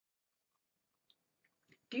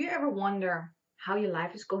Do you ever wonder how your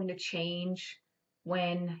life is going to change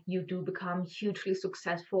when you do become hugely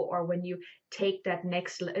successful, or when you take that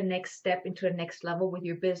next step into the next level with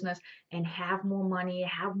your business and have more money,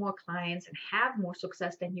 have more clients, and have more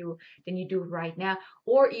success than you do right now?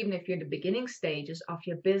 Or even if you're in the beginning stages of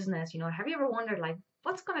your business, have you ever wondered, like,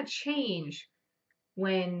 what's going to change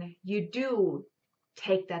when you do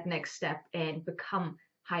take that next step and become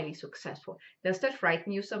highly successful? Does that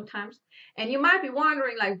frighten you sometimes? And you might be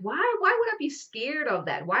wondering, like, why would I be scared of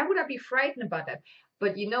that? Why would I be frightened about that?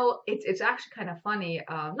 But it's actually kind of funny.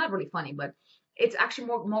 Not really funny, but it's actually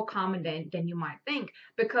more common than you might think.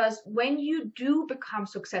 Because when you do become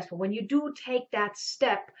successful, when you do take that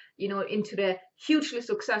step, into the hugely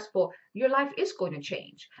successful, your life is going to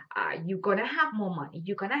change. You're going to have more money.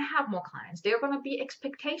 You're going to have more clients. There are going to be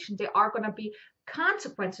expectations. There are going to be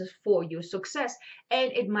consequences for your success.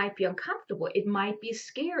 And it might be uncomfortable. It might be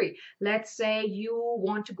scary. Let's say you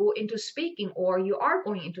want to go into speaking, or you are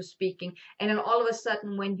going into speaking. And then all of a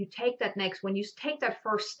sudden, when you take that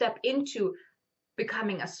first step into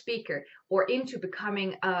becoming a speaker, or into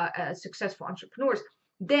becoming a successful entrepreneur,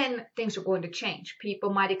 then things are going to change.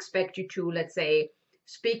 People might expect you to, let's say,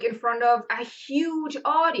 speak in front of a huge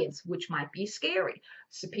audience, which might be scary.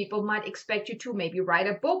 So people might expect you to maybe write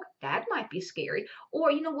a book. That might be scary.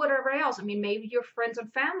 Or, whatever else. I mean, maybe your friends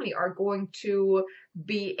and family are going to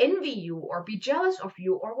be envy you or be jealous of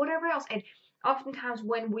you or whatever else. And oftentimes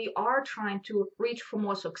when we are trying to reach for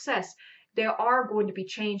more success, there are going to be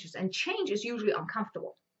changes, and change is usually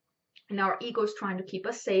uncomfortable. And our ego is trying to keep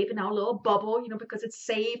us safe in our little bubble, because it's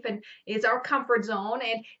safe and it's our comfort zone.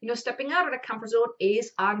 And, stepping out of the comfort zone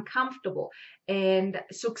is uncomfortable. And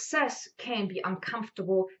success can be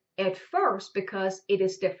uncomfortable at first because it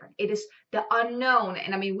is different. It is the unknown.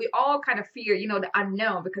 And I mean, we all kind of fear, the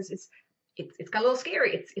unknown, because it's got a little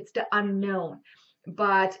scary. It's the unknown.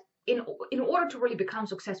 But in order to really become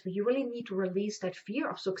successful, you really need to release that fear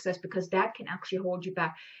of success, because that can actually hold you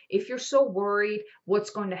back. If you're so worried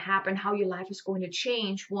what's going to happen, how your life is going to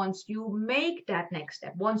change once you make that next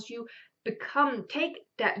step, once you take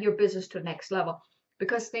your business to the next level,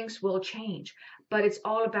 because things will change. But it's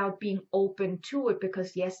all about being open to it,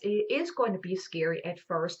 because yes, it is going to be scary at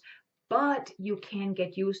first, but you can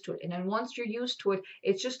get used to it. And then once you're used to it,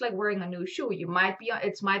 it's just like wearing a new shoe. It might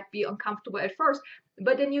be uncomfortable at first,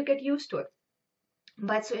 but then you get used to it.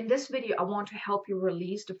 But so in this video, I want to help you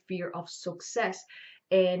release the fear of success.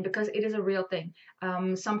 And because it is a real thing.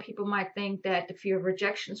 Some people might think that the fear of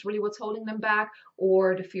rejection is really what's holding them back,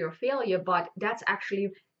 or the fear of failure, but that's actually,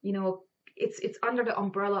 it's under the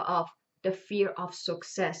umbrella of the fear of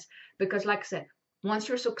success. Because like I said, once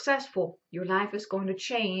you're successful, your life is going to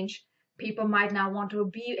change. People might not want to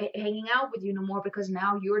be hanging out with you no more, because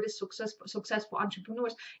now you're the successful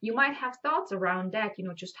entrepreneurs. You might have thoughts around that,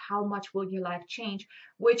 just how much will your life change,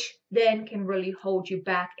 which then can really hold you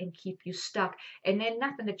back and keep you stuck. And then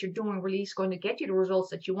nothing that you're doing really is going to get you the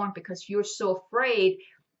results that you want, because you're so afraid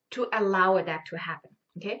to allow that to happen.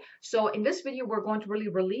 Okay, so in this video, we're going to really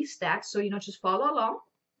release that. So, just follow along.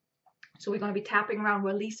 So we're going to be tapping around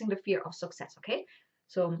releasing the fear of success. Okay,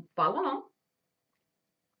 so follow along.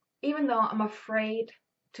 Even though I'm afraid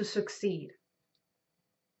to succeed,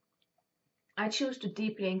 I choose to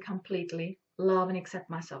deeply and completely love and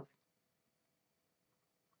accept myself.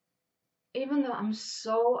 Even though I'm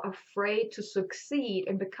so afraid to succeed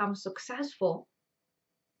and become successful,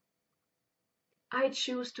 I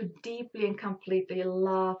choose to deeply and completely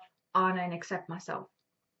love, honor, and accept myself.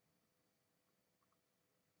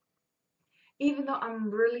 Even though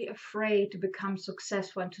I'm really afraid to become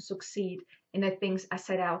successful and to succeed in the things I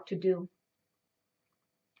set out to do.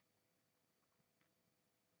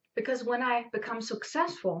 Because when I become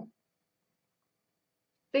successful,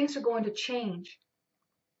 things are going to change.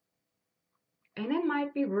 And it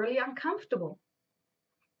might be really uncomfortable.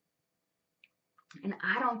 And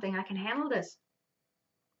I don't think I can handle this.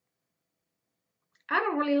 I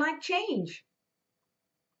don't really like change,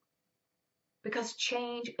 because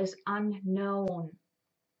change is unknown.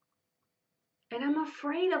 And I'm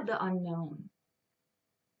afraid of the unknown.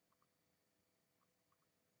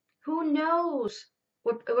 Who knows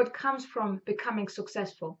what comes from becoming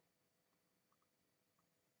successful?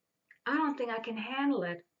 I don't think I can handle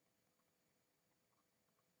it.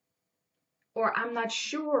 Or I'm not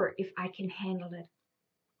sure if I can handle it.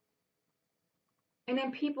 And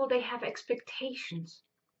then people, they have expectations.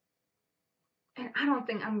 And I don't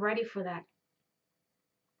think I'm ready for that.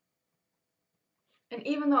 And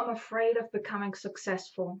even though I'm afraid of becoming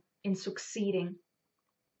successful in succeeding,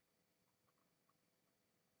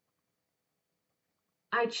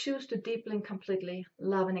 I choose to deeply and completely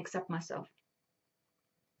love and accept myself.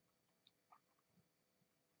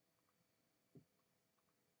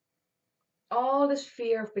 All this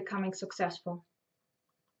fear of becoming successful.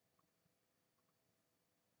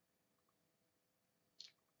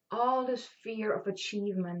 All this fear of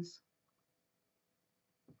achievements.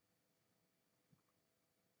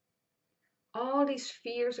 All these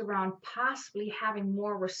fears around possibly having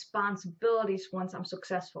more responsibilities once I'm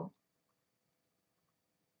successful.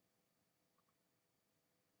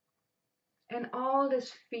 And all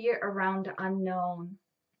this fear around the unknown.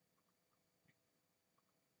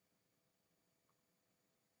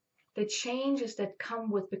 The changes that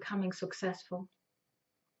come with becoming successful.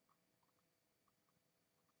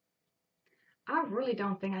 I really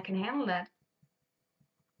don't think I can handle that.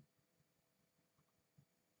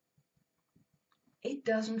 It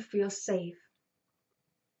doesn't feel safe.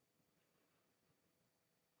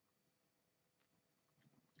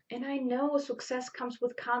 And I know success comes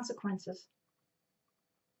with consequences.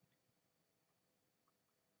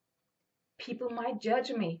 People might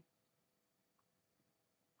judge me.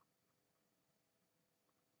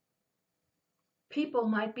 People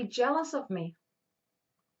might be jealous of me.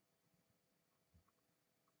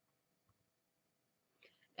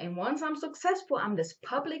 And once I'm successful, I'm this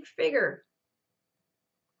public figure.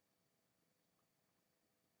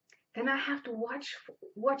 Then I have to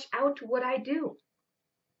watch out to what I do.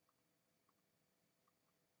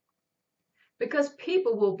 Because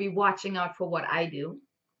people will be watching out for what I do.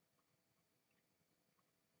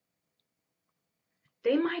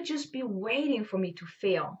 They might just be waiting for me to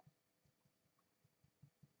fail.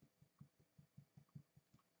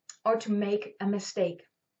 Or to make a mistake.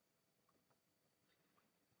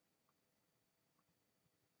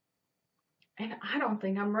 And I don't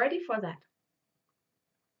think I'm ready for that.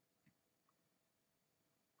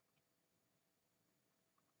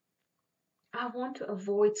 I want to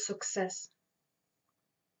avoid success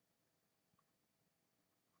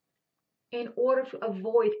in order to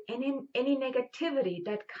avoid any negativity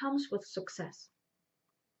that comes with success.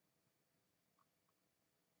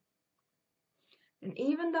 And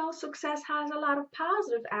even though success has a lot of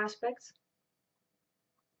positive aspects,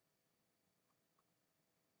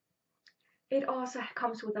 it also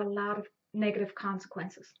comes with a lot of negative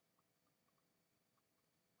consequences.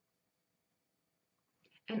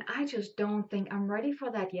 And I just don't think I'm ready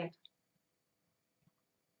for that yet.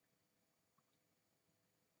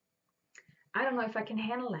 I don't know if I can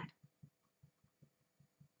handle that.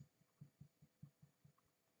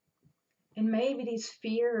 And maybe these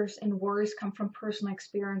fears and worries come from personal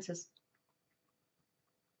experiences.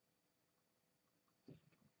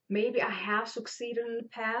 Maybe I have succeeded in the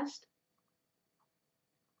past,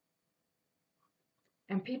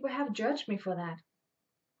 and people have judged me for that.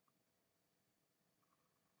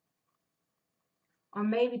 Or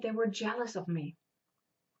maybe they were jealous of me.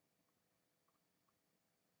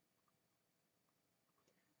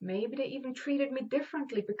 Maybe they even treated me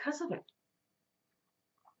differently because of it.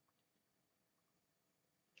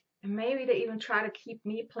 And maybe they even try to keep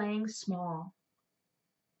me playing small.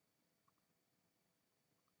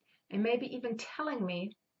 And maybe even telling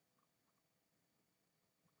me,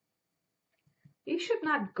 you should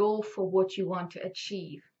not go for what you want to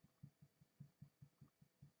achieve.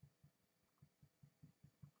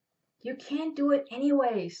 You can't do it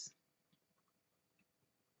anyways.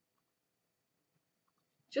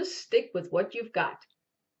 Just stick with what you've got.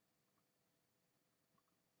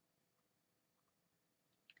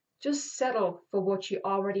 Just settle for what you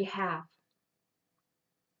already have.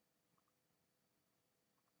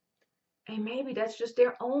 And maybe that's just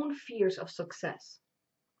their own fears of success.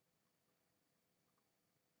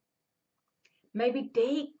 Maybe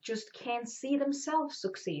they just can't see themselves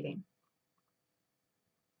succeeding.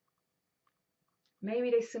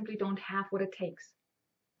 Maybe they simply don't have what it takes.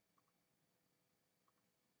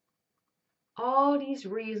 All these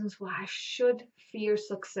reasons why I should fear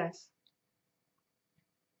success.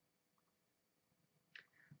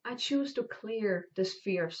 I choose to clear this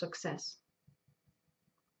fear of success.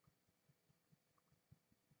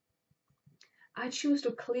 I choose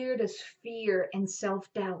to clear this fear and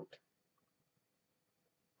self-doubt.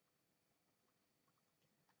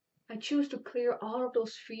 I choose to clear all of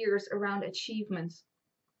those fears around achievements.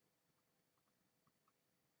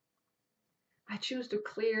 I choose to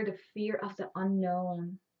clear the fear of the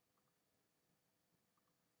unknown.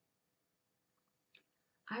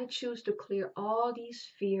 I choose to clear all these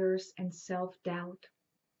fears and self-doubt.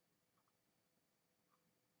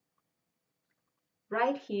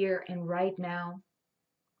 Right here and right now.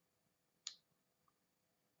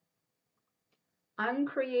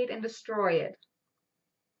 Uncreate and destroy it.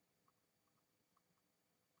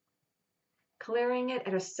 Clearing it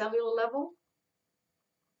at a cellular level.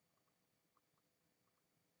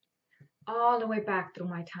 all the way back through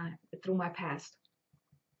my time, through my past.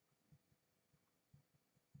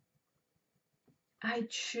 I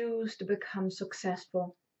choose to become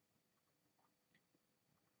successful.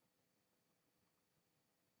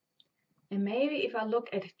 And maybe if I look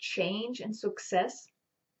at change and success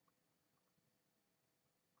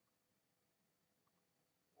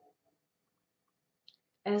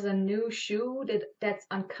as a new shoe that's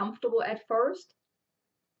uncomfortable at first,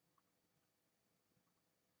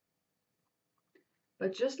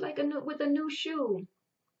 but just like with a new shoe,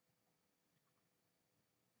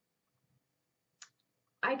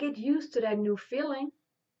 I get used to that new feeling.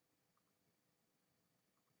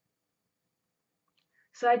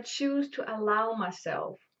 So I choose to allow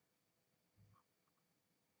myself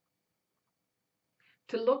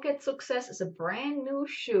to look at success as a brand new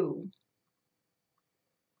shoe,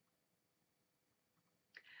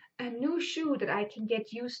 a new shoe that I can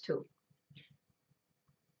get used to.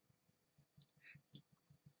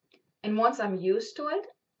 And once I'm used to it,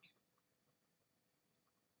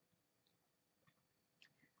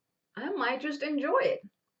 I might just enjoy it.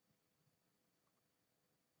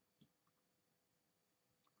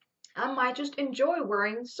 I might just enjoy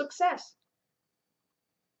wearing success.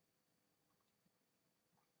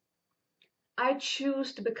 I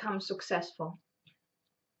choose to become successful.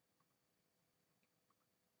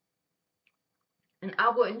 And I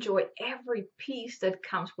will enjoy every piece that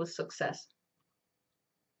comes with success.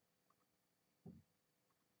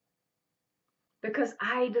 Because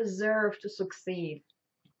I deserve to succeed.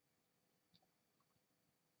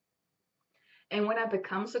 And when I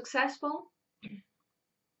become successful,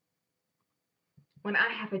 when I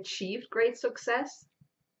have achieved great success,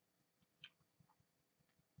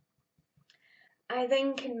 I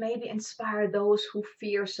then can maybe inspire those who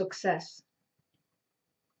fear success.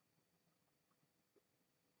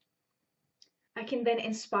 I can then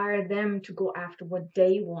inspire them to go after what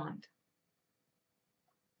they want.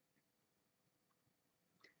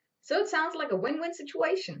 So it sounds like a win-win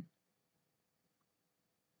situation.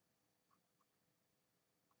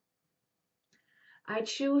 I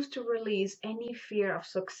choose to release any fear of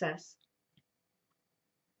success.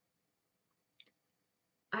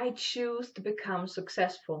 I choose to become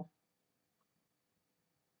successful.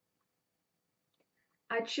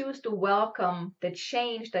 I choose to welcome the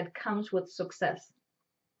change that comes with success.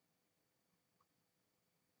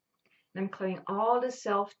 And I'm clearing all the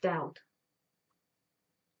self-doubt.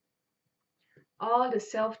 All the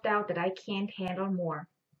self-doubt that I can't handle more.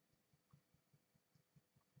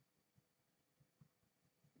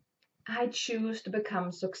 I choose to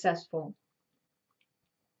become successful.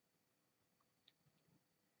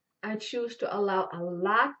 I choose to allow a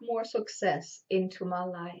lot more success into my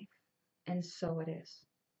life. And so it is.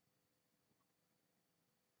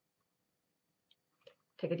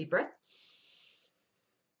 Take a deep breath.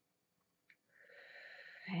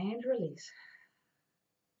 And release.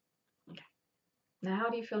 Okay. Now, how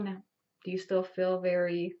do you feel now? Do you still feel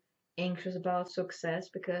very anxious about success?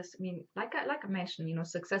 Because I mean, like I mentioned,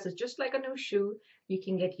 success is just like a new shoe. You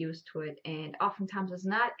can get used to it, and oftentimes it's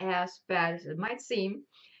not as bad as it might seem.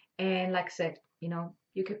 And like I said,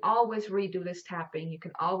 you can always redo this tapping. You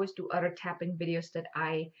can always do other tapping videos that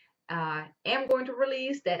I am going to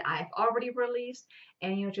release, that I've already released,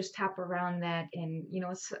 and just tap around that. And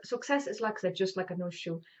success is, like I said, just like a new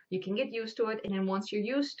shoe. You can get used to it, and then once you're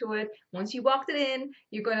used to it, once you walked it in,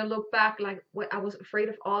 you're gonna look back like, what, I was afraid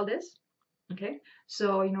of all this. Okay,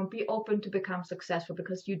 so be open to become successful,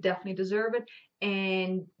 because you definitely deserve it,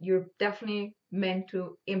 and you're definitely meant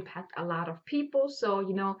to impact a lot of people. So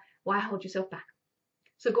why hold yourself back?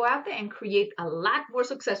 So go out there and create a lot more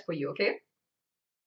success for you. Okay.